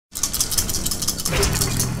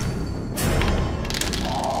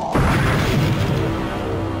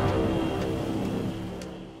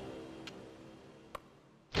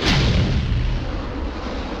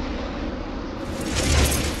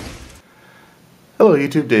Hello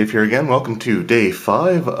YouTube, Dave here again. Welcome to day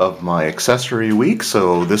 5 of my accessory week.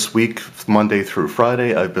 So this week, Monday through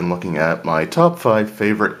Friday, I've been looking at my top 5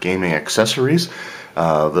 favorite gaming accessories.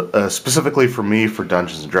 Specifically for me for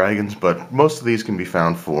Dungeons & Dragons, but most of these can be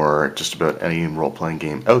found for just about any role-playing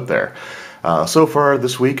game out there. So far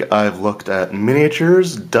this week I've looked at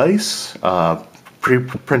miniatures, dice,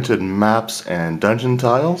 pre-printed maps and dungeon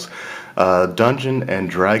tiles, Dungeon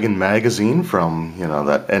and Dragon magazine from,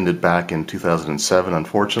 that ended back in 2007,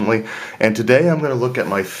 unfortunately. And today I'm going to look at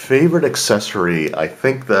my favorite accessory, I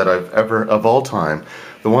think that of all time,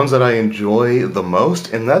 the ones that I enjoy the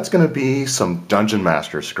most, and that's going to be some Dungeon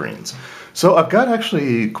Master screens. So I've got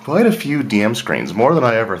actually quite a few DM screens, more than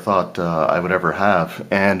I ever thought I would ever have.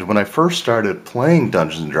 And when I first started playing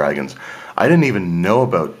Dungeons & Dragons, I didn't even know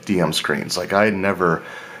about DM screens. Like, I had never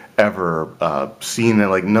ever seen it.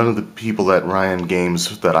 Like, none of the people at Ryan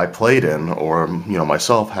Games that I played in, or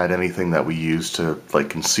myself, had anything that we used to like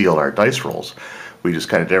conceal our dice rolls. We just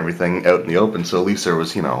kind of did everything out in the open, so at least there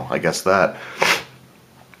was, I guess that.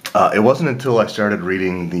 It wasn't until I started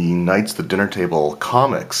reading the Knights the Dinner Table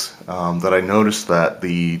comics that I noticed that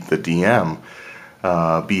the DM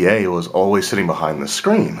BA was always sitting behind the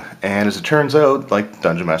screen. And as it turns out, like,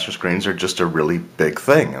 Dungeon Master screens are just a really big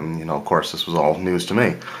thing, and of course this was all news to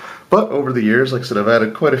me. But over the years, like I said, I've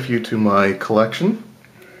added quite a few to my collection,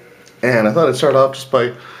 and I thought I'd start off just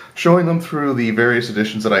by showing them through the various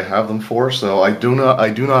editions that I have them for. So I do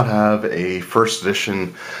not have a first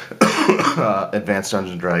edition Advanced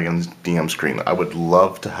Dungeons & Dragons DM screen. I would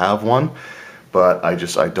love to have one, but I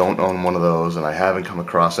don't own one of those, and I haven't come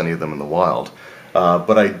across any of them in the wild.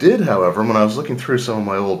 But I did, however, when I was looking through some of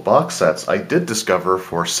my old box sets, I did discover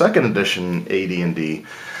for 2nd edition AD&D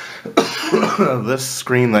this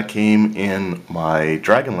screen that came in my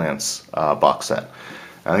Dragonlance box set.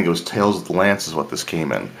 I think it was Tales of the Lance is what this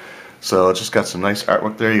came in. So it's just got some nice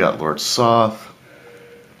artwork there. You got Lord Soth,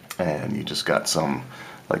 and you just got some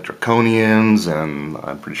like Draconians, and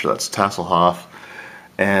I'm pretty sure that's Tasselhoff.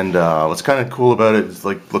 And what's kind of cool about it is,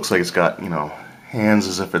 like, looks like it's got, hands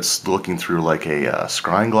as if it's looking through like a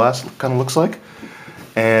scrying glass, kind of looks like.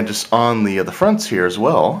 And just on the fronts here as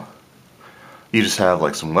well, you just have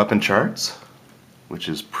like some weapon charts, which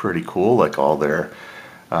is pretty cool, like all their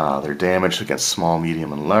damage against small,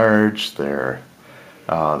 medium, and large, their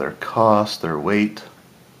cost, their weight.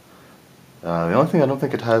 The only thing I don't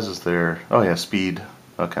think it has is their, oh yeah, speed.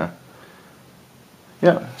 Okay.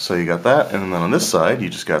 Yeah, so you got that, and then on this side you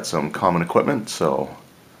just got some common equipment, so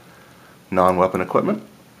non-weapon equipment,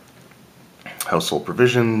 household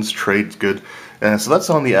provisions, trade good, and so that's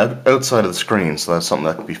on the outside of the screen, so that's something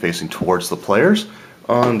that could be facing towards the players.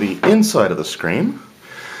 On the inside of the screen,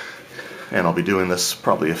 and I'll be doing this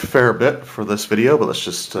probably a fair bit for this video, but let's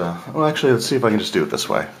just, well, actually, let's see if I can just do it this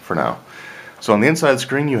way for now. So on the inside of the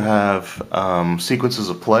screen you have sequences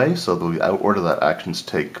of play, so the order that actions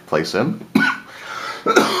take place in.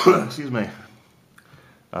 Excuse me.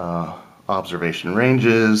 Observation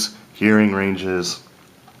ranges, hearing ranges,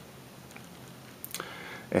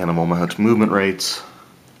 animal movement rates,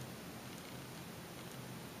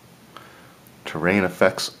 terrain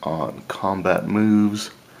effects on combat moves,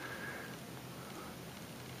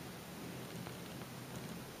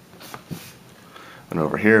 and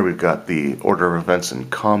over here we've got the order of events in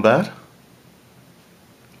combat,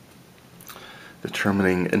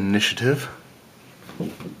 determining initiative,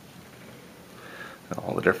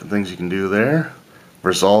 all the different things you can do there,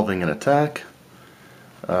 resolving an attack,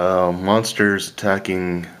 monsters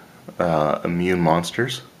attacking immune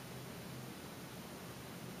monsters,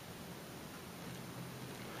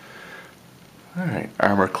 alright,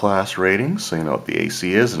 armor class ratings, so you know what the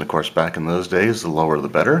AC is, and of course back in those days the lower the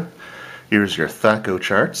better. Here's your THAC0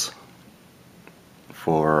 charts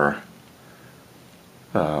for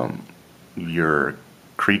your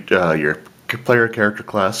player character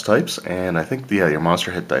class types, and I think your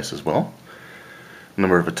monster hit dice as well.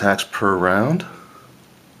 Number of attacks per round.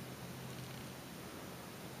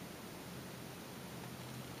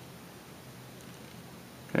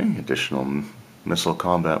 Okay, additional missile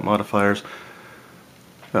combat modifiers.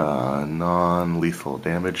 Non-lethal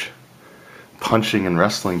damage. Punching and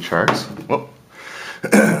wrestling charts. Whoop.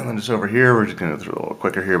 And then just over here, we're just going to go a little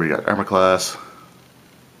quicker here. We got armor class.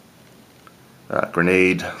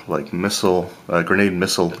 Grenade-like missile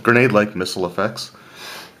effects.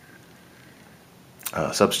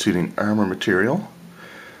 Substituting armor material.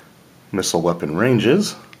 Missile weapon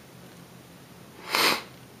ranges.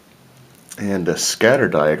 And a scatter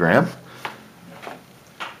diagram.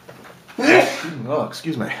 Oh,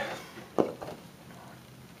 excuse me.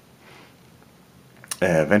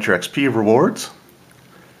 Adventure XP rewards.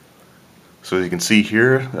 So as you can see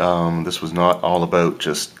here, this was not all about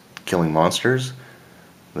just killing monsters.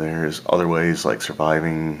 There's other ways like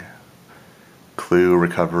surviving, clue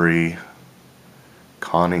recovery,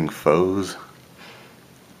 conning foes,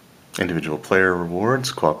 individual player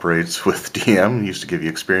rewards, cooperates with DM, used to give you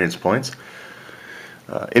experience points,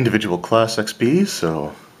 individual class XP,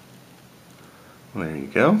 so there you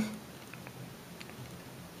go.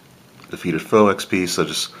 Defeated foe XP, so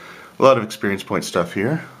just a lot of experience point stuff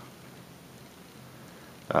here.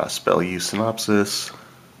 Spell use synopsis,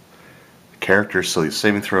 characters, so the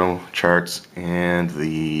saving throw charts, and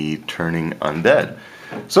the turning undead.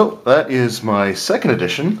 So that is my second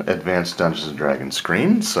edition Advanced Dungeons & Dragons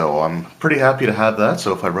screen, so I'm pretty happy to have that.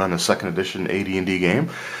 So if I run a second edition AD&D game,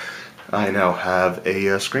 I now have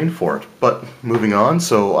a screen for it. But moving on,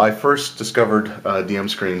 so I first discovered DM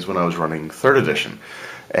screens when I was running third edition.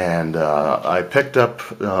 And I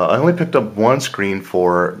only picked up one screen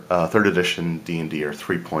for third edition D&D or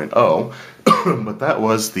 3.0, but that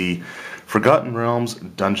was the Forgotten Realms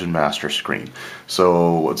Dungeon Master screen.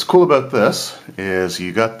 So what's cool about this is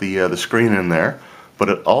you got the screen in there, but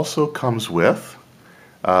it also comes with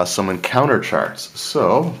some encounter charts.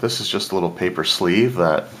 So this is just a little paper sleeve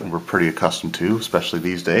that we're pretty accustomed to, especially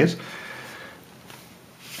these days.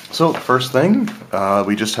 So first thing,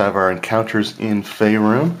 we just have our encounters in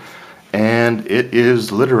Faerun, and it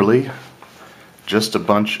is literally just a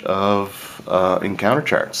bunch of encounter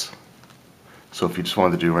charts. So if you just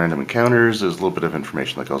wanted to do random encounters, there's a little bit of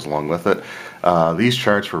information that goes along with it. These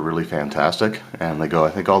charts were really fantastic, and they go, I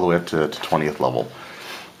think, all the way up to 20th level.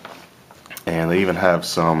 And they even have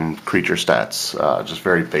some creature stats, just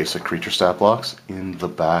very basic creature stat blocks in the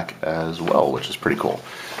back as well, which is pretty cool.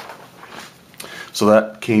 So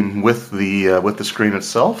that came with the screen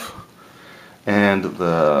itself, and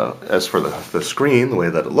as for the screen, the way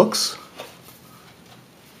that it looks.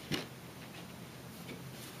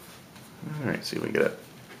 Alright, see if we can get it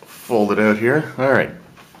folded out here. Alright.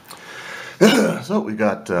 So we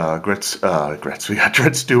got we got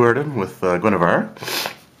Dread Stewardin with Guinevere.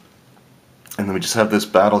 And then we just have this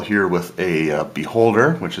battle here with a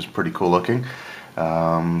Beholder, which is pretty cool looking.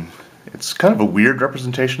 It's kind of a weird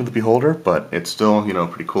representation of the Beholder, but it's still, you know,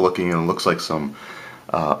 pretty cool looking, and it looks like some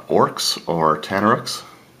orcs or Tanaruks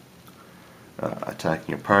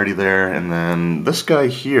attacking a party there. And then this guy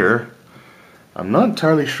here, I'm not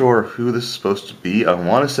entirely sure who this is supposed to be. I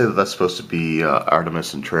want to say that that's supposed to be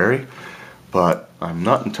Artemis and Trary, but I'm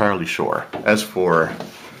not entirely sure. As for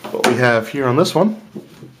what we have here on this one,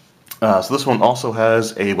 so this one also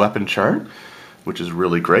has a weapon chart, which is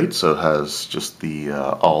really great. So it has just the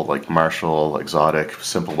all like martial, exotic,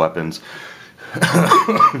 simple weapons.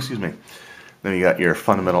 Excuse me. Then you got your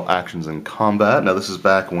fundamental actions in combat. Now this is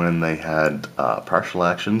back when they had partial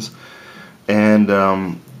actions, and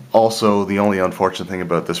also, the only unfortunate thing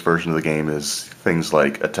about this version of the game is things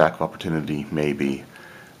like attack of opportunity, maybe.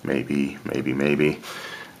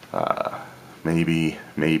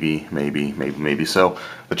 So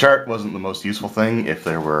the chart wasn't the most useful thing if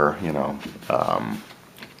there were, you know,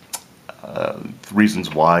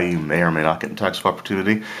 reasons why you may or may not get attacks of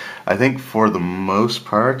opportunity. I think for the most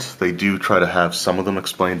part, they do try to have some of them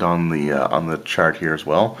explained on the chart here as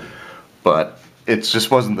well, but it just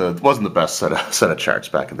wasn't the best set of charts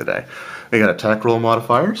back in the day. You got attack roll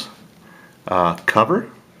modifiers, cover,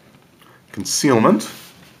 concealment,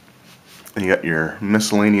 and you got your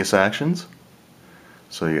miscellaneous actions.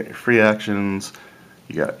 So you got your free actions,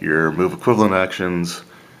 you got your move equivalent actions,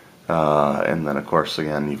 and then of course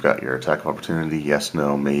again you've got your attack of opportunity, yes,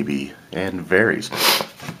 no, maybe, and varies.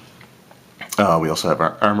 We also have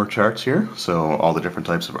our armor charts here, so all the different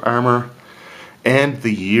types of armor. And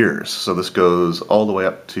the years. So this goes all the way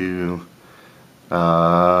up to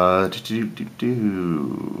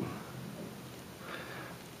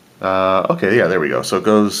okay, yeah, there we go. So it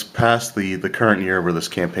goes past the current year where this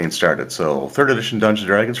campaign started. So 3rd edition Dungeons &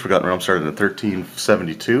 Dragons Forgotten Realms started in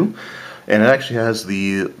 1372, and it actually has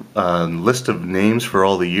the list of names for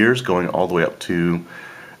all the years going all the way up to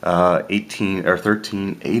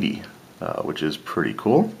 1380, which is pretty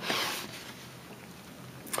cool.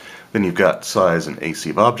 Then you've got size and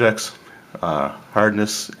AC of objects,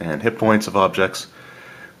 hardness and hit points of objects,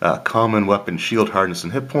 common weapon shield hardness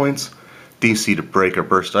and hit points, DC to break or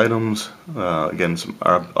burst items, again some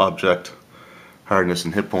object, hardness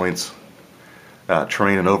and hit points,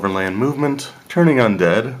 terrain and overland movement, turning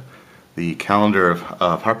undead, the calendar of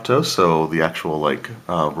Harpatos, so the actual like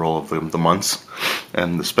roll of the months,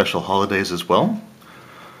 and the special holidays as well,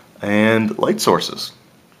 and light sources.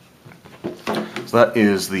 So that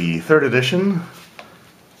is the 3rd edition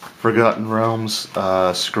Forgotten Realms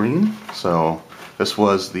screen. So This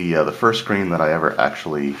was the first screen that I ever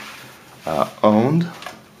actually owned.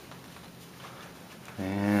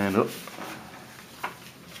 And I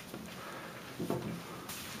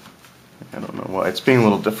don't know why it's being a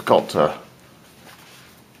little difficult to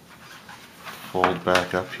fold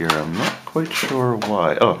back up here. I'm not quite sure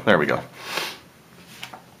why. Oh, there we go.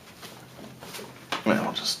 Well,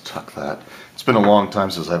 I'll just tuck that. It's been a long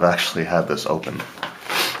time since I've actually had this open.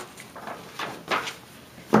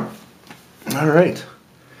 Alright,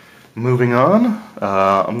 moving on.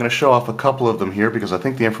 I'm going to show off a couple of them here because I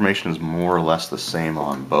think the information is more or less the same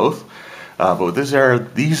on both. But these are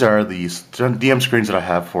the DM screens that I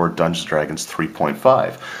have for Dungeons & Dragons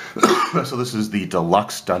 3.5. So this is the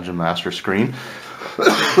Deluxe Dungeon Master screen.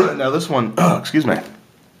 Now this one, excuse me.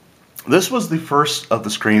 This was the first of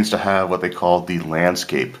the screens to have what they call the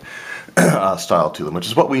landscape style to them, which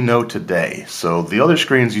is what we know today. So the other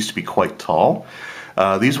screens used to be quite tall.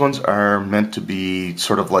 These ones are meant to be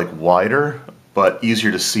sort of like wider, but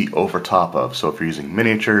easier to see over top of. So if you're using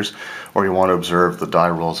miniatures, or you want to observe the die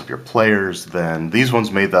rolls of your players, then these ones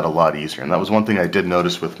made that a lot easier. And that was one thing I did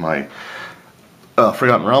notice with my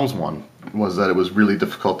Forgotten Realms one, was that it was really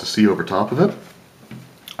difficult to see over top of it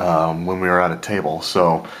when we were at a table.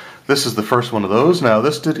 So this is the first one of those. Now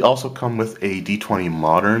this did also come with a D20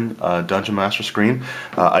 Modern Dungeon Master screen.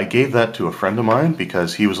 I gave that to a friend of mine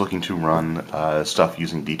because he was looking to run stuff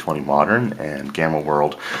using D20 Modern and Gamma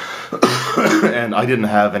World. And I didn't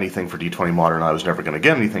have anything for D20 Modern. I was never going to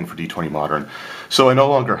get anything for D20 Modern. So I no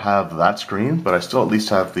longer have that screen, but I still at least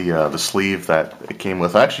have the sleeve that it came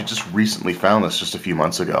with. I actually just recently found this just a few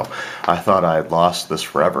months ago. I thought I had lost this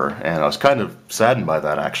forever, and I was kind of saddened by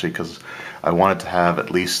that actually, because I wanted to have at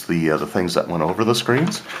least the things that went over the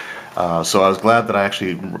screens. So I was glad that I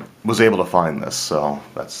actually was able to find this. So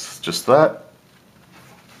that's just that.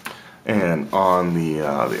 And on the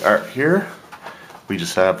art here, we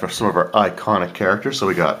just have for some of our iconic characters. So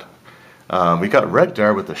we got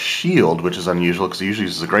Regdar with a shield, which is unusual because he usually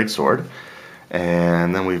uses a greatsword.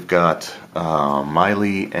 And then we've got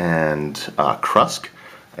Miley and Krusk.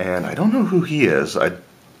 And I don't know who he is. I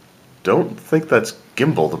don't think that's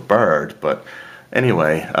Gimbal the Bard, but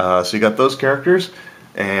anyway, so you got those characters,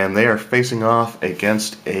 and they are facing off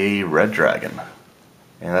against a red dragon.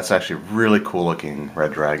 And that's actually a really cool looking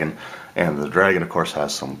red dragon. And the dragon, of course,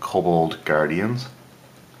 has some kobold guardians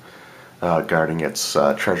guarding its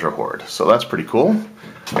treasure hoard. So that's pretty cool.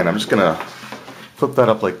 And I'm just going to flip that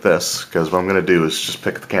up like this, because what I'm going to do is just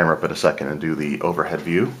pick the camera up in a second and do the overhead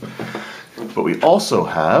view. But we also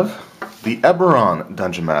have the Eberron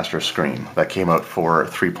Dungeon Master screen that came out for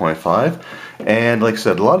 3.5, and like I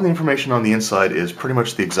said, a lot of the information on the inside is pretty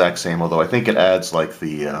much the exact same, although I think it adds like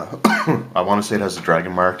the I want to say it has the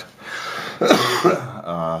dragon marked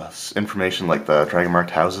information, like the dragon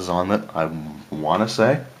marked houses on it, I want to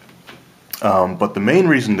say. But the main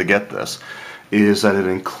reason to get this is that it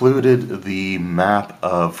included the map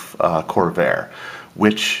of Corvair,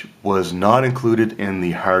 which was not included in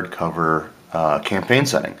the hardcover campaign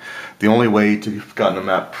setting. The only way to have gotten a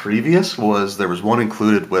map previous was there was one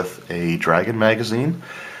included with a Dragon magazine,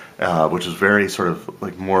 which is very sort of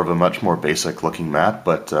like more of a much more basic looking map,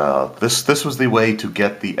 but this was the way to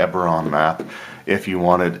get the Eberron map if you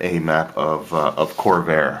wanted a map of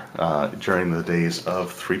Corvair during the days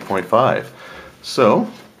of 3.5. So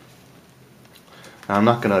I'm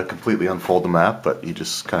not going to completely unfold the map, but you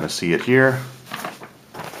just kind of see it here,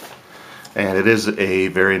 and it is a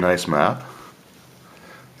very nice map.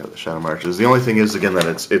 The shadow marches. The only thing is, again, that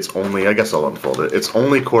it's only, I guess I'll unfold it, it's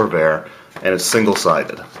only Corvair, and it's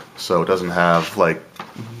single-sided. So it doesn't have, like,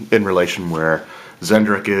 in relation where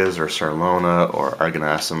Zendrick is, or Sarlona, or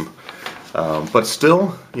Arganasum. But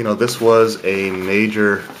still, you know, this was a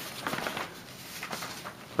major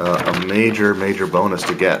bonus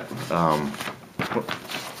to get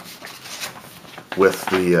with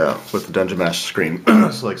the Dungeon Master screen.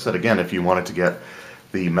 So like I said, again, if you wanted to get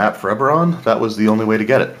the map for Eberron, that was the only way to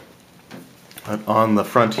get it. But on the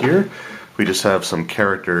front here, we just have some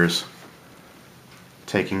characters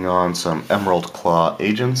taking on some Emerald Claw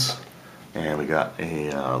agents, and we got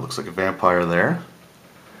a looks like a vampire there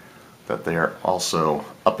that they are also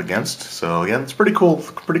up against. So again, it's pretty cool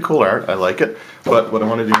art. I like it. But what I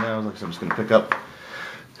want to do now is, like I said, I'm just going to pick up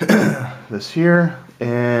this here,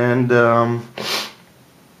 and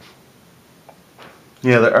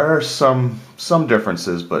yeah, there are some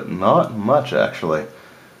differences, but not much actually.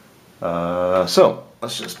 So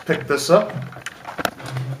let's just pick this up.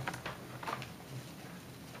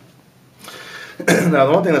 Now,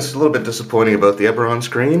 the one thing that's a little bit disappointing about the Eberron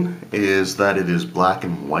screen is that it is black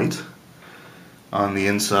and white. on the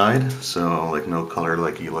inside, so like no color.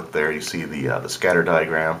 Like you look there, you see the scatter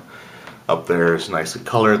diagram up there is nicely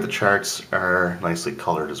colored. The charts are nicely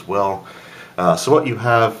colored as well. So what you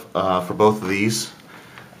have for both of these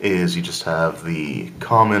is you just have the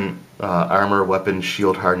common armor, weapon,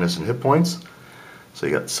 shield hardness, and hit points. So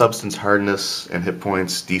you got substance hardness and hit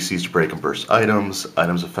points, DCs to break and burst items,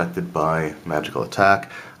 items affected by magical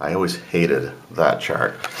attack. I always hated that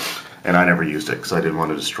chart, and I never used it because I didn't want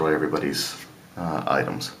to destroy everybody's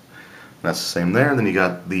items. And that's the same there. And then you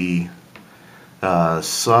got the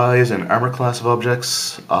size and armor class of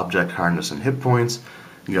objects, object hardness and hit points.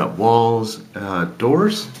 You got walls,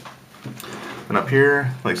 doors. And up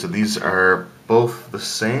here, like I said, these are both the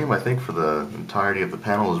same, I think, for the entirety of the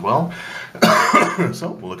panel as well.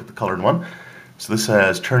 So we'll look at the colored one. So this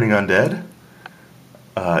has turning undead,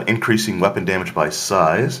 increasing weapon damage by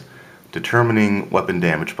size, determining weapon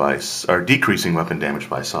damage by, or decreasing weapon damage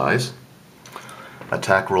by size,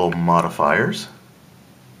 attack roll modifiers,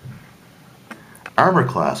 armor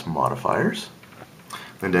class modifiers.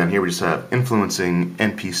 Then down here we just have influencing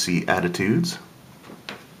NPC attitudes,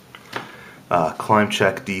 climb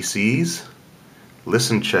check DCs,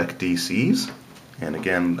 listen check DCs, and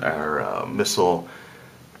again our missile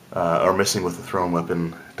or missing with the thrown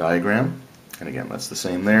weapon diagram. And again, that's the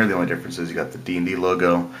same there. The only difference is you got the D&D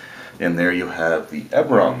logo, and there you have the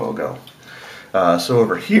Eberron logo. So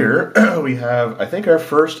over here we have, I think, our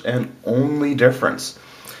first and only difference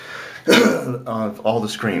of all the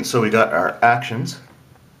screens. So we got our actions,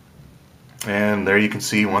 and there you can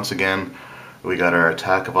see once again we got our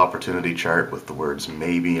attack of opportunity chart with the words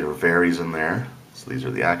maybe or varies in there. So these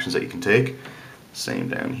are the actions that you can take. Same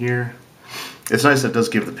down here. It's nice that it does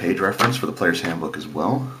give the page reference for the player's handbook as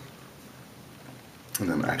well. And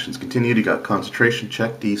then actions continued. You got concentration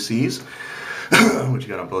check DCs, which you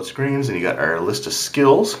got on both screens, and you got our list of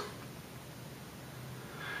skills.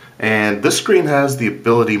 And this screen has the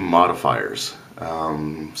ability modifiers.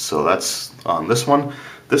 So that's on this one.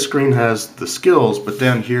 This screen has the skills, but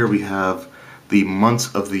down here we have the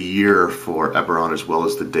months of the year for Eberron as well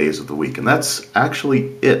as the days of the week. And that's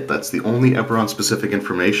actually it. That's the only Eberron specific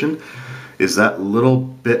information, is that little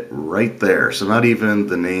bit right there. So not even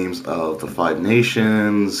the names of the 5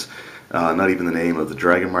 nations, not even the name of the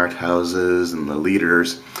dragon marked houses and the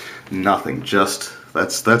leaders, nothing. Just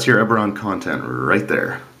that's your Eberron content right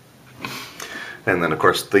there. And then of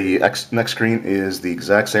course the next screen is the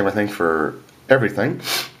exact same, I think, for everything.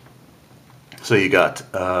 So you got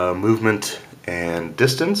movement and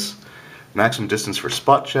distance, maximum distance for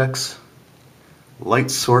spot checks,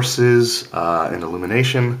 light sources and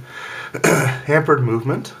illumination, hampered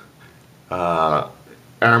movement,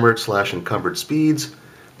 armored / encumbered speeds.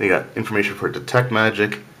 Then you got information for detect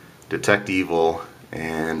magic, detect evil,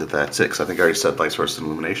 and that's it. 'Cause I think I already said light source and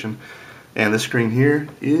illumination. And this screen here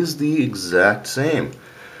is the exact same.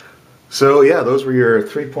 So yeah, those were your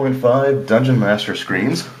 3.5 Dungeon Master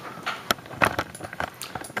screens.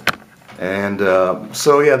 And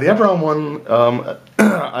so yeah, the Eberron one,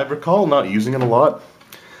 I recall not using it a lot,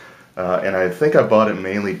 and I think I bought it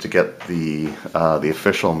mainly to get the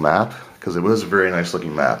official map, because it was a very nice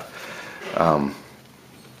looking map.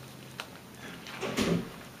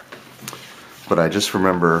 But I just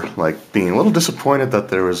remember like being a little disappointed that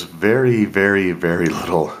there was very, very, very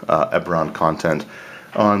little Eberron content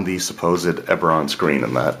on the supposed Eberron screen,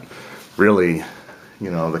 and that really,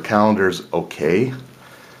 you know, the calendar's okay,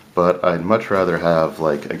 but I'd much rather have,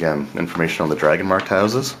 like, again, information on the dragon marked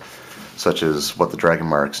houses, such as what the dragon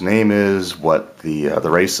mark's name is, what the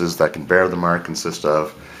races that can bear the mark consist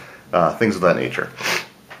of, things of that nature.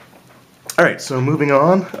 Alright, so moving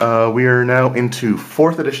on, we are now into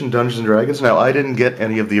 4th edition Dungeons & Dragons. Now, I didn't get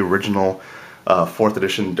any of the original 4th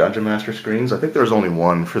edition Dungeon Master screens. I think there was only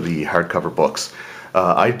one for the hardcover books.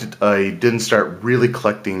 I didn't start really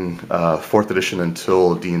collecting 4th edition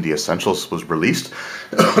until D&D Essentials was released.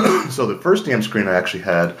 So the first DM screen I actually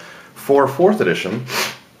had for 4th edition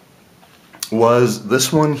was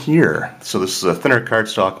this one here. So this is a thinner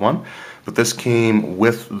cardstock one, but this came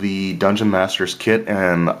with the Dungeon Master's kit,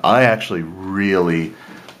 and I actually really,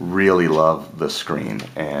 really love the screen,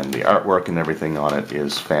 and the artwork and everything on it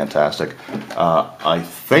is fantastic.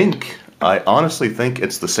 I honestly think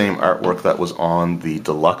it's the same artwork that was on the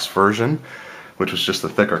deluxe version, which was just the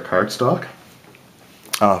thicker cardstock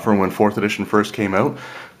from when 4th edition first came out.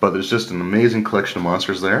 But there's just an amazing collection of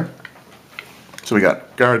monsters there. So we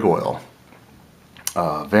got Gargoyle,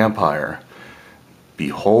 Vampire,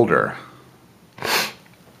 Beholder,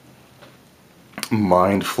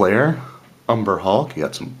 Mind Flayer, Umber Hulk. You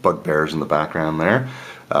got some bugbears in the background there.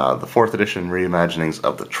 The 4th edition reimaginings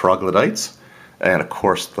of the Troglodytes, and of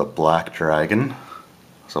course the black dragon.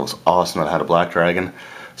 So it's awesome that I had a black dragon,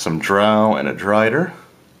 some drow, and a drider.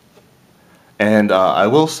 And I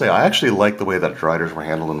will say, I actually like the way that driders were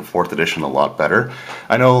handled in the 4th edition a lot better.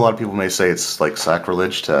 I know a lot of people may say it's like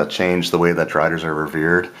sacrilege to change the way that driders are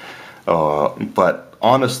revered, but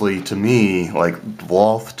honestly, to me, like,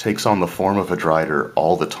 Lolth takes on the form of a drider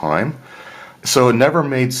all the time. So it never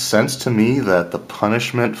made sense to me that the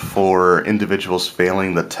punishment for individuals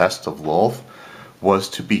failing the test of Lolth was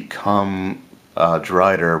to become a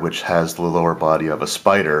drider, which has the lower body of a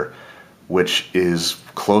spider, which is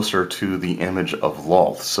closer to the image of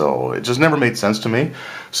Lolth. So it just never made sense to me.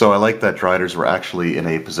 So I like that driders were actually in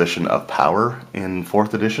a position of power in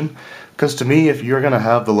 4th edition. Because to me, if you're going to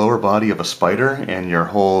have the lower body of a spider and your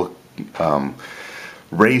whole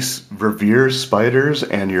race reveres spiders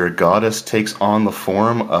and your goddess takes on the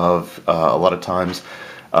form of, a lot of times,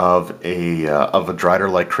 of a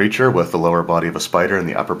drider-like creature with the lower body of a spider and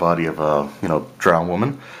the upper body of a, drow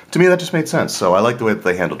woman. To me, that just made sense. So I like the way that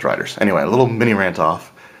they handled driders. Anyway, a little mini rant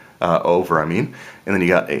over. And then you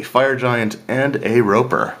got a fire giant and a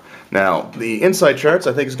roper. Now, the inside charts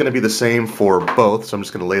I think is going to be the same for both, so I'm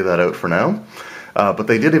just going to lay that out for now. But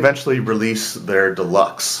they did eventually release their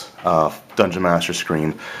deluxe Dungeon Master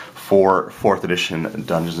screen for 4th edition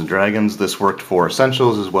Dungeons & Dragons. This worked for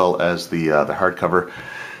Essentials as well as the hardcover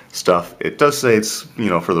stuff. It does say it's,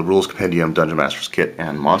 for the Rules Compendium, Dungeon Master's Kit,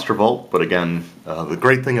 and Monster Vault, but again, the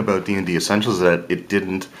great thing about D&D Essentials is that it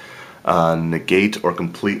didn't negate or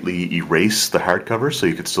completely erase the hardcovers, so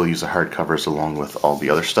you could still use the hardcovers along with all the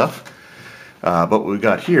other stuff. But what we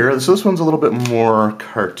got here, so this one's a little bit more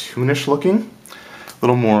cartoonish looking, a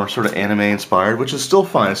little more sort of anime inspired, which is still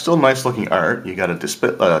fine. It's still nice looking art. You got a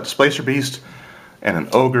Displacer Beast and an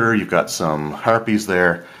Ogre, you've got some Harpies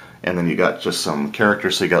there, and then you got just some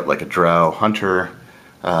characters. So you got like a Drow Hunter,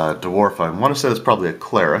 Dwarf, I want to say that's probably a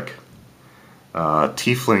Cleric,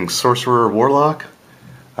 Tiefling Sorcerer Warlock,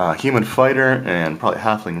 Human Fighter, and probably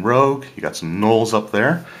Halfling Rogue. You got some Gnolls up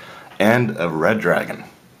there, and a Red Dragon.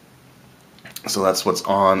 So that's what's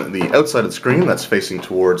on the outside of the screen, that's facing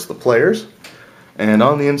towards the players. And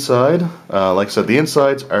on the inside, like I said, the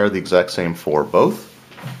insides are the exact same for both.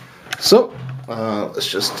 So,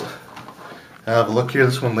 let's just have a look here.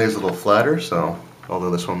 This one lays a little flatter, so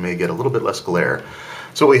although this one may get a little bit less glare.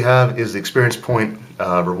 So what we have is the experience point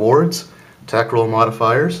rewards, attack roll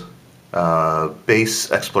modifiers,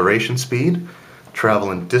 base exploration speed,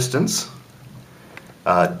 travel and distance,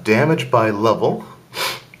 damage by level.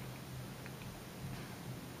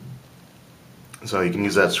 So you can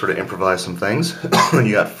use that to sort of improvise some things.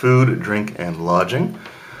 You got food, drink, and lodging,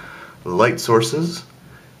 light sources,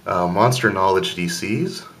 monster knowledge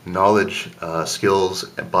DCs, knowledge skills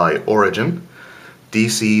by origin,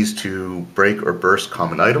 DCs to break or burst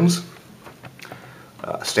common items,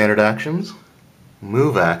 standard actions,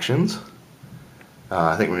 move actions.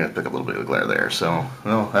 I think we're going to pick up a little bit of glare there, so,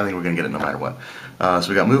 well, I think we're going to get it no matter what. So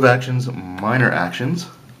we got move actions, minor actions,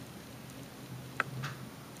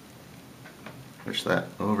 which that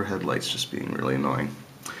overhead light's just being really annoying.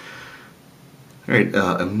 Alright,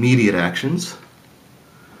 immediate actions,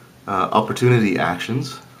 opportunity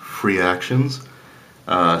actions, free actions,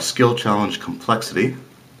 skill challenge complexity.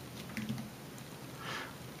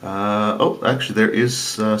 Oh, actually there is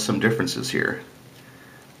some differences here.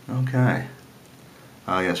 Okay.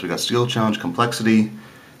 Yes, we got skill challenge complexity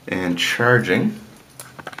and charging.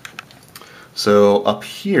 So up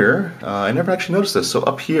here, I never actually noticed this, so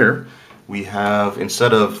up here we have,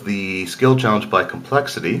 instead of the skill challenge by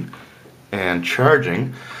complexity and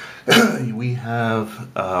charging, we have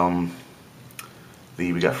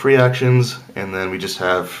we got free actions, and then we just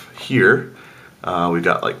have here, we've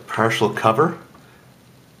got like partial cover,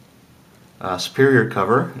 superior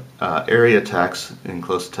cover, area attacks and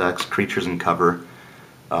close attacks, creatures in cover,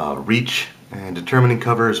 reach and determining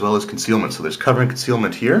cover, as well as concealment. So there's cover and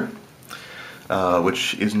concealment here,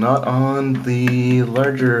 which is not on the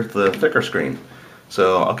thicker screen.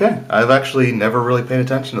 So, okay, I've actually never really paid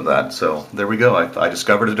attention to that, so there we go, I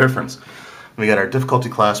discovered a difference. We got our difficulty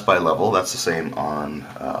class by level, that's the same on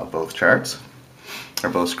both charts, or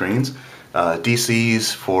both screens.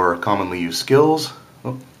 DCs for commonly used skills,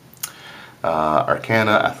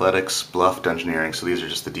 Arcana, Athletics, Bluff, Dungeoneering, so these are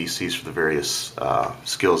just the DCs for the various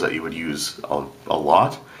skills that you would use a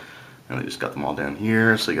lot. And I just got them all down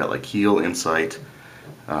here, so you got like Heal, Insight,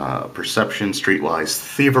 Perception, Streetwise,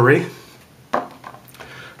 Thievery.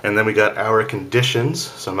 And then we got our conditions,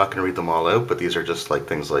 so I'm not going to read them all out, but these are just like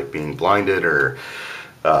things like being blinded or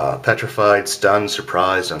petrified, stunned,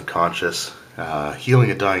 surprised, unconscious, healing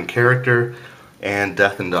a dying character, and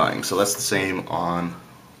death and dying. So that's the same on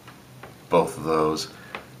both of those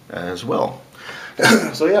as well.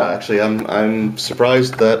 So yeah, actually I'm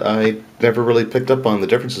surprised that I never really picked up on the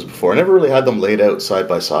differences before. I never really had them laid out side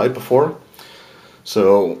by side before.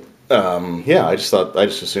 So yeah, I just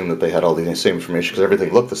assumed that they had all the same information because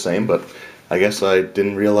everything looked the same, but I guess I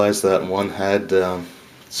didn't realize that one had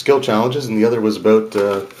skill challenges and the other was about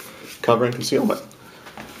cover and concealment.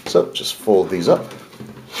 So just fold these up.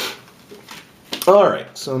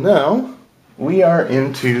 Alright, so now we are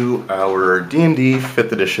into our D&D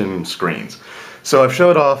 5th edition screens. So I've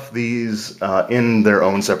showed off these in their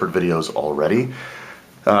own separate videos already.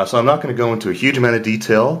 So I'm not going to go into a huge amount of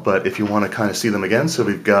detail, but if you want to kind of see them again, so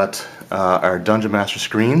we've got our Dungeon Master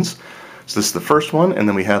screens. So this is the first one, and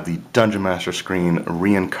then we have the Dungeon Master screen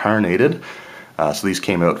reincarnated. So these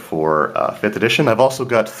came out for 5th edition. I've also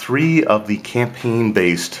got 3 of the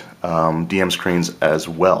campaign-based DM screens as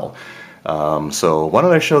well. So why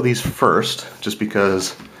don't I show these first, just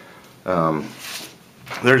because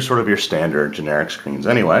they're sort of your standard generic screens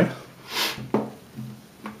anyway.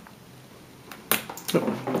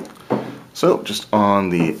 So just on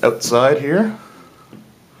the outside here,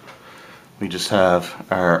 we just have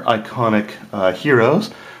our iconic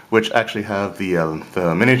heroes, which actually have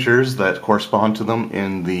the miniatures that correspond to them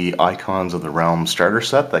in the Icons of the Realm starter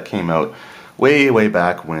set that came out way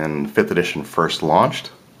back when 5th edition first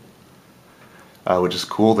launched. Which is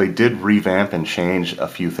cool. They did revamp and change a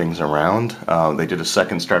few things around. They did a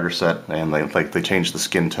second starter set, and they changed the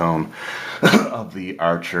skin tone of the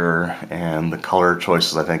archer and the color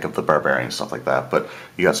choices, I think, of the barbarian, stuff like that. But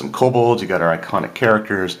you got some kobolds, you got our iconic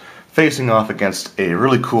characters facing off against a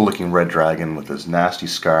really cool looking red dragon with his nasty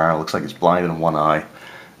scar. Looks like he's blind in one eye,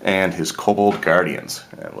 and his kobold guardians.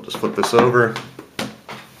 And we'll just flip this over.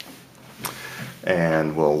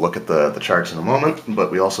 And we'll look at the charts in a moment, but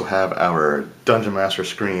we also have our Dungeon Master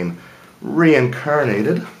screen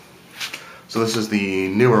reincarnated. So this is the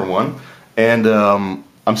newer one, and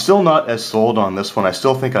I'm still not as sold on this one. I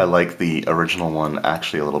still think I like the original one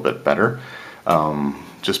actually a little bit better,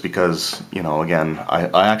 just because, you know, again,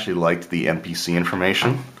 I actually liked the NPC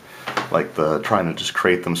information, like the trying to just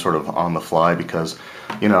create them sort of on the fly, because,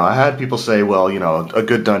 you know, I had people say, well, you know, a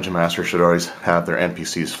good Dungeon Master should always have their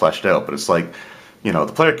NPCs fleshed out, but it's like, you know,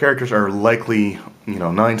 the player characters are likely, you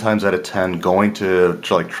know, 9 times out of 10 going to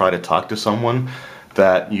like try to talk to someone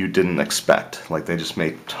that you didn't expect. Like they just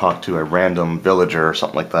may talk to a random villager or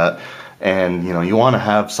something like that, and you know, you want to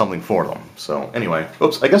have something for them. So anyway,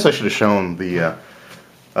 oops, I guess I should have shown the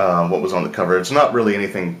what was on the cover. It's not really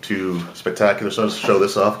anything too spectacular, so I'll just show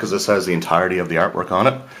this off because this has the entirety of the artwork on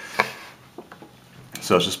it.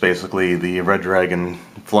 So it's just basically the red dragon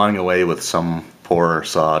flying away with some poor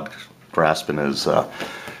sod grasp in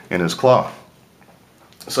his claw.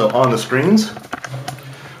 So on the screens,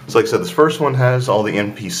 so like I said, this first one has all the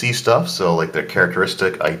NPC stuff, so like their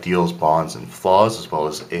characteristic, ideals, bonds, and flaws, as well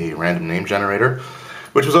as a random name generator,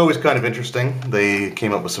 which was always kind of interesting. They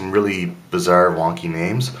came up with some really bizarre, wonky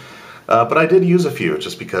names, but I did use a few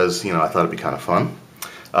just because, you know, I thought it'd be kind of fun.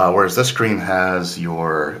 Whereas this screen has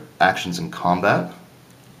your actions in combat,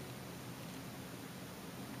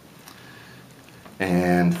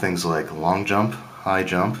 and things like long jump, high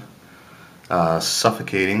jump,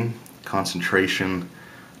 suffocating, concentration,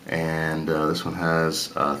 and this one has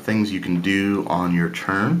things you can do on your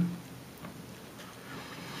turn.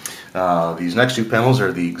 These next 2 panels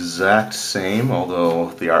are the exact same,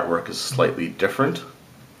 although the artwork is slightly different.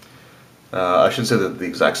 I shouldn't say that the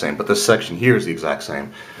exact same, but this section here is the exact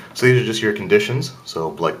same. So these are just your conditions, so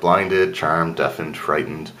like blinded, charmed, deafened,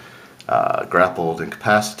 frightened, grappled,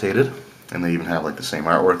 incapacitated. And they even have like the same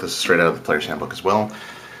artwork. This is straight out of the player's handbook as well.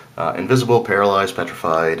 Invisible, paralyzed,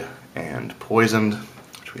 petrified, and poisoned,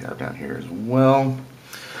 which we have down here as well.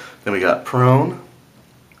 Then we got prone,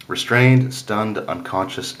 restrained, stunned,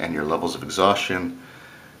 unconscious, and your levels of exhaustion,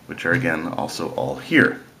 which are again also all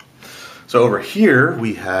here. So over here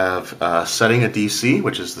we have setting a DC,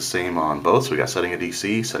 which is the same on both. So we got setting a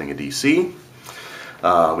DC, setting a DC.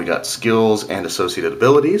 We got skills and associated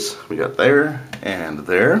abilities. We got there and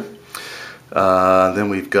there. Then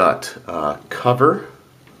we've got cover,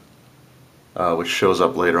 which shows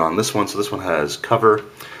up later on this one. So this one has cover,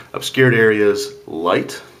 obscured areas,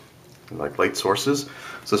 light, like light sources.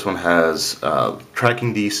 So this one has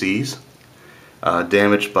tracking DCs,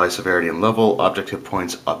 damage by severity and level, object hit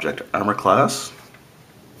points, object armor class.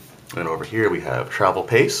 And over here we have travel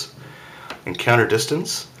pace, encounter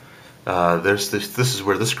distance. This is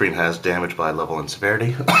where this screen has damage by level and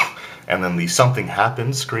severity. And then the something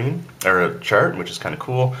happens screen, or chart, which is kind of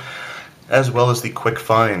cool, as well as the quick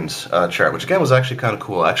find chart, which again was actually kind of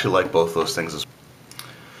cool. I actually like both those things as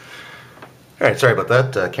well. Alright, sorry about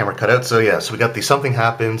that, camera cut out. So yeah, so we got the Something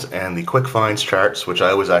Happens and the Quick Finds charts, which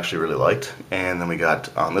I always actually really liked. And then we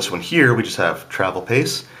got, on this one here, we just have Travel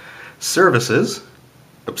Pace, Services,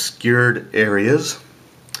 Obscured Areas,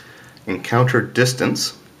 Encounter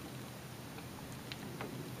Distance,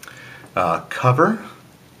 Cover,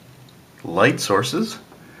 Light Sources,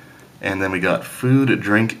 and then we got Food,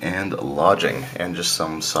 Drink, and Lodging, and just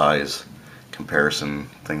some size comparison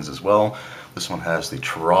things as well. This one has the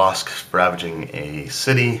Trosk ravaging a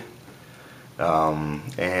city,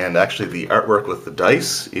 and actually the artwork with the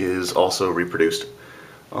dice is also reproduced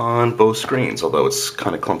on both screens, although it's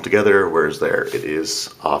kind of clumped together, whereas there it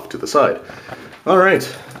is off to the side.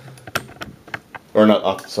 Alright. Or not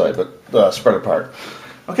off to the side, but spread apart.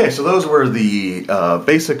 Okay, so those were the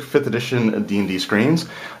basic 5th edition D&D screens,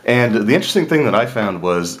 and the interesting thing that I found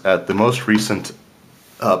was at the most recent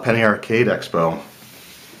Penny Arcade Expo,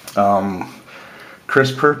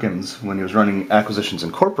 Chris Perkins, when he was running Acquisitions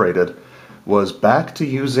Incorporated, was back to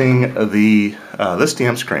using the this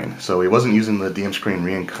DM screen. So he wasn't using the DM screen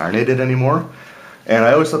reincarnated anymore, and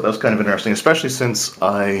I always thought that was kind of interesting, especially since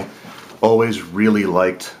I always really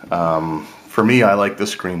liked, for me, I like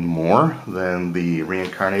this screen more than the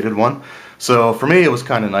reincarnated one. So for me, it was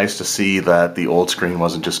kind of nice to see that the old screen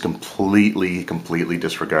wasn't just completely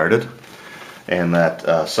disregarded, and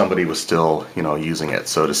that somebody was still, you know, using it.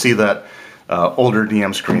 So to see that older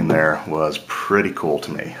DM screen there was pretty cool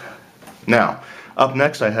to me. Now, up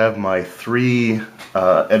next I have my 3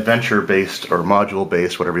 adventure-based or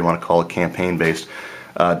module-based, whatever you want to call it, campaign-based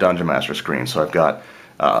Dungeon Master screens. So I've got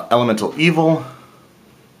Elemental Evil,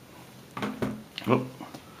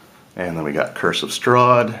 and then we got Curse of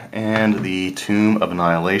Strahd, and the Tomb of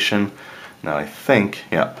Annihilation. Now I think,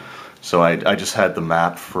 yeah, so I just had the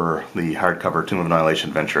map for the hardcover Tomb of Annihilation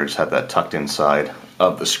adventure. I just had that tucked inside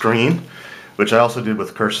of the screen, which I also did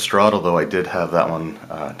with Curse of Strahd, although I did have that one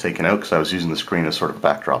taken out because I was using the screen as sort of a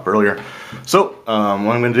backdrop earlier. So what I'm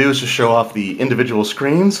going to do is just show off the individual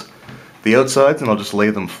screens, the outsides, and I'll just lay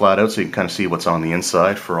them flat out so you can kind of see what's on the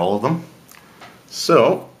inside for all of them.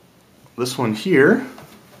 So this one here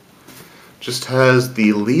just has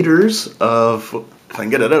the leaders of, if I can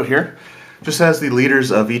get it out here, just has the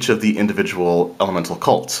leaders of each of the individual elemental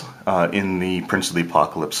cults in the Prince of the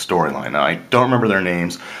Apocalypse storyline. Now I don't remember their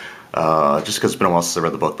names, just because it's been a while since I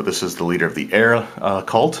read the book, but this is the leader of the Air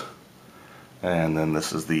cult, and then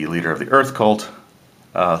this is the leader of the Earth cult,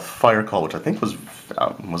 Fire cult, which I think was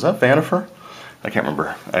that Vanifer? I can't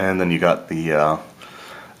remember. And then you got the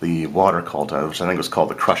Water cult, which I think was called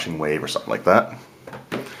the Crushing Wave or something like that.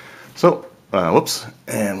 So, whoops,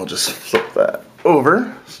 and we'll just flip that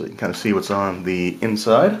over so you can kind of see what's on the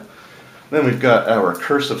inside. Then we've got our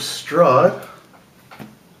Curse of Strahd,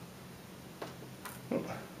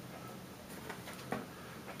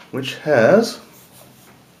 which has,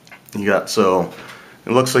 you got, so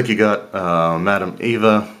it looks like you got Madame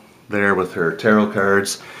Eva there with her tarot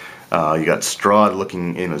cards. You got Strahd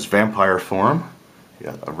looking in his vampire form. You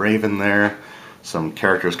got a raven there, some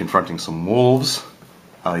characters confronting some wolves.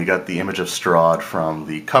 You got the image of Strahd from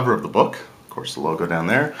the cover of the book, of course the logo down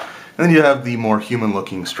there. And then you have the more human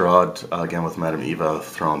looking Strahd, again with Madame Eva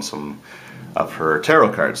throwing some of her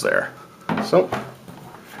tarot cards there. So,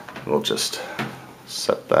 we'll just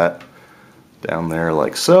set that down there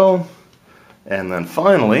like so. And then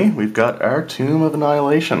finally, we've got our Tomb of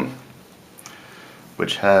Annihilation,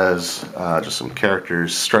 which has just some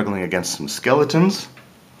characters struggling against some skeletons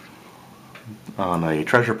on a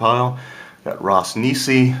treasure pile. Got Ross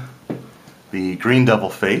Nisi, the Green Devil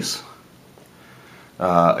face,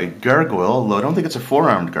 a gargoyle, although I don't think it's a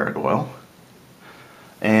 4-armed gargoyle,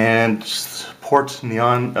 and Port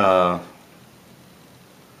Neon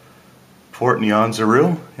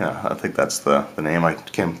Zaru. Yeah, I think that's the name. I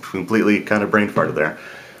came completely kind of brain farted there.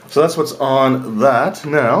 So that's what's on that.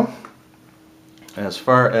 Now, as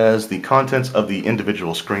far as the contents of the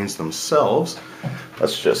individual screens themselves,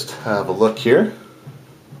 let's just have a look here.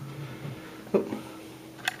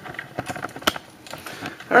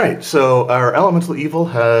 Alright, so our Elemental Evil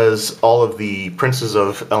has all of the Princes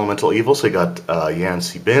of Elemental Evil. So you got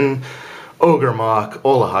Yancy Bin, Ogre Mok,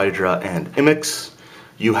 Olahydra, and Imix.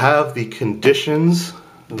 You have the conditions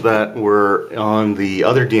that were on the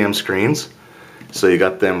other DM screens, so you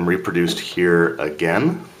got them reproduced here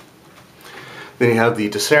again. Then you have the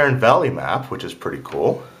Dissaran Valley map, which is pretty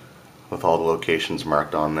cool, with all the locations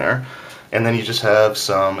marked on there. And then you just have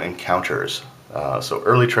some encounters, so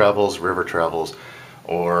early travels, river travels,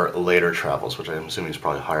 or later travels, which I'm assuming is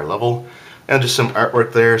probably higher level. And just some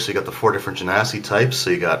artwork there, so you got the 4 different Genasi types, so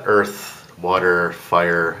you got earth, water,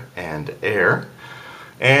 fire, and air.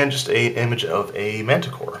 And just an image of a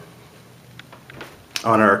manticore.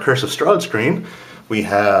 On our Curse of Strahd screen, we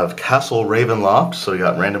have Castle Ravenloft, so we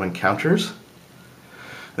got random encounters.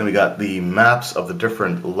 Then we got the maps of the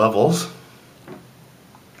different levels,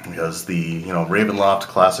 because the Ravenloft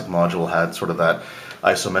Classic module had sort of that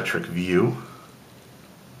isometric view.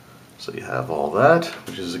 So you have all that,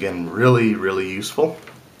 which is again really, really useful.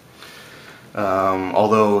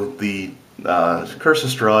 Although the Curse of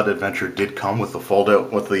Strahd adventure did come with the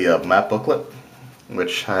fold-out with the map booklet,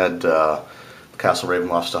 which had Castle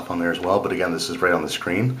Ravenloft stuff on there as well. But again, this is right on the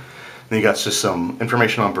screen. Then you got just some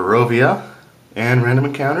information on Barovia and random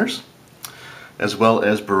encounters, as well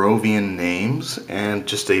as Barovian names and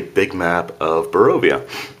just a big map of Barovia.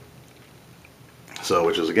 So,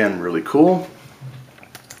 which is again really cool.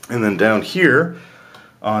 And then down here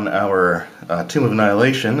on our Tomb of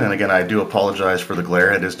Annihilation, and again I do apologize for the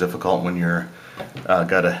glare, it is difficult when you're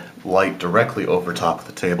got a light directly over top of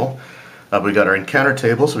the table. We got our encounter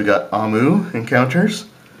table, so we got Amu encounters,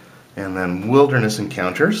 and then Wilderness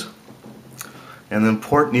encounters, and then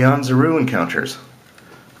Port Nyanzaru encounters.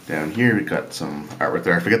 Down here we got some artwork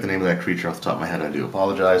there. I forget the name of that creature off the top of my head, I do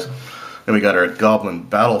apologize. Then we got our Goblin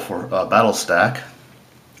battle stack,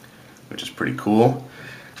 which is pretty cool.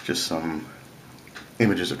 Just some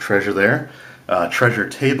images of treasure there. Treasure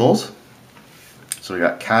tables. So we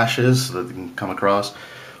got caches that you can come across,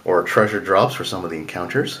 or treasure drops for some of the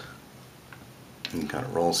encounters. You can kind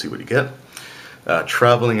of roll and see what you get.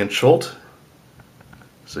 Traveling and Chult.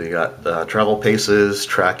 So you got travel paces,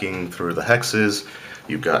 tracking through the hexes.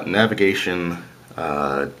 You've got navigation,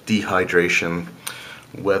 dehydration,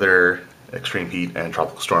 weather, extreme heat, and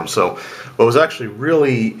tropical storm. So what was actually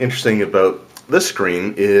really interesting about this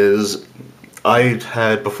screen is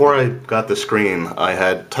before I got the screen, I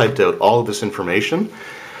had typed out all of this information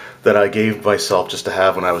that I gave myself just to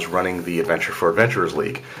have when I was running the Adventure for Adventurers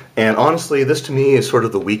League. And honestly, this to me is sort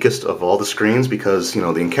of the weakest of all the screens because,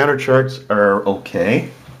 the encounter charts are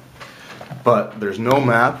okay, but there's no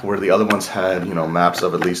map where the other ones had, maps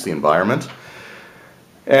of at least the environment.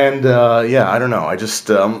 And yeah, I don't know, I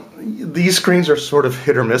just, these screens are sort of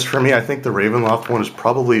hit or miss for me. I think the Ravenloft one is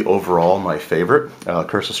probably overall my favorite,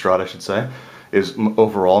 Curse of Strahd I should say, is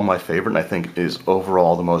overall my favorite, and I think is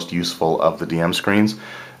overall the most useful of the DM screens.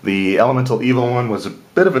 The Elemental Evil one was a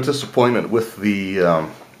bit of a disappointment with the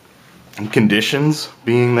conditions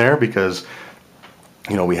being there because,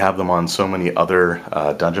 we have them on so many other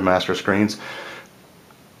Dungeon Master screens.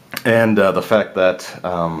 And the fact that,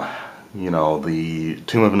 the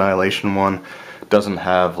Tomb of Annihilation one doesn't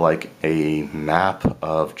have like a map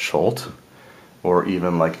of Chult, or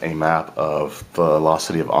even like a map of the Lost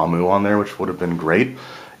City of Amu on there, which would have been great.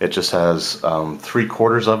 It just has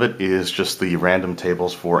 3/4 of it is just the random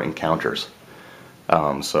tables for encounters.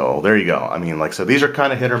 So there you go. I mean, like I said, these are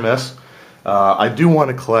kind of hit or miss. I do want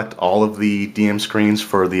to collect all of the DM screens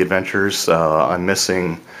for the adventures. I'm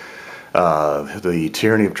missing the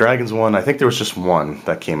Tyranny of Dragons one. I think there was just one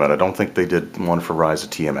that came out. I don't think they did one for Rise of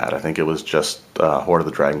Tiamat. I think it was just Horde of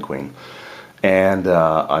the Dragon Queen. And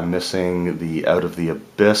I'm missing the Out of the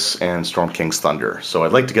Abyss and Storm King's Thunder. So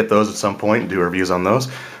I'd like to get those at some point and do reviews on those.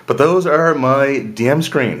 But those are my DM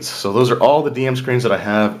screens. So those are all the DM screens that I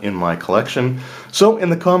have in my collection. So in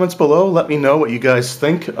the comments below, let me know what you guys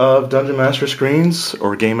think of Dungeon Master screens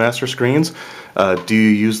or Game Master screens. Do you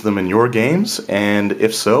use them in your games? And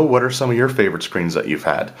if so, what are some of your favorite screens that you've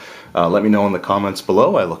had? Let me know in the comments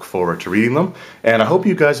below. I look forward to reading them. And I hope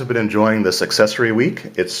you guys have been enjoying this accessory week.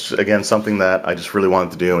 It's, again, something that I just really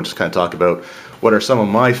wanted to do and just kind of talk about what are some of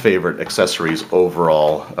my favorite accessories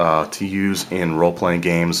overall to use in role-playing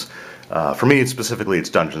games. For me, specifically, it's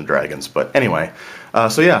Dungeons & Dragons. But anyway,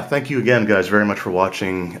 so yeah, thank you again, guys, very much for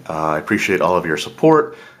watching. I appreciate all of your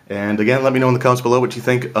support. And again, let me know in the comments below what you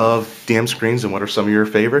think of DM screens and what are some of your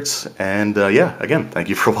favorites. And yeah, again, thank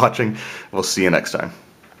you for watching. We'll see you next time.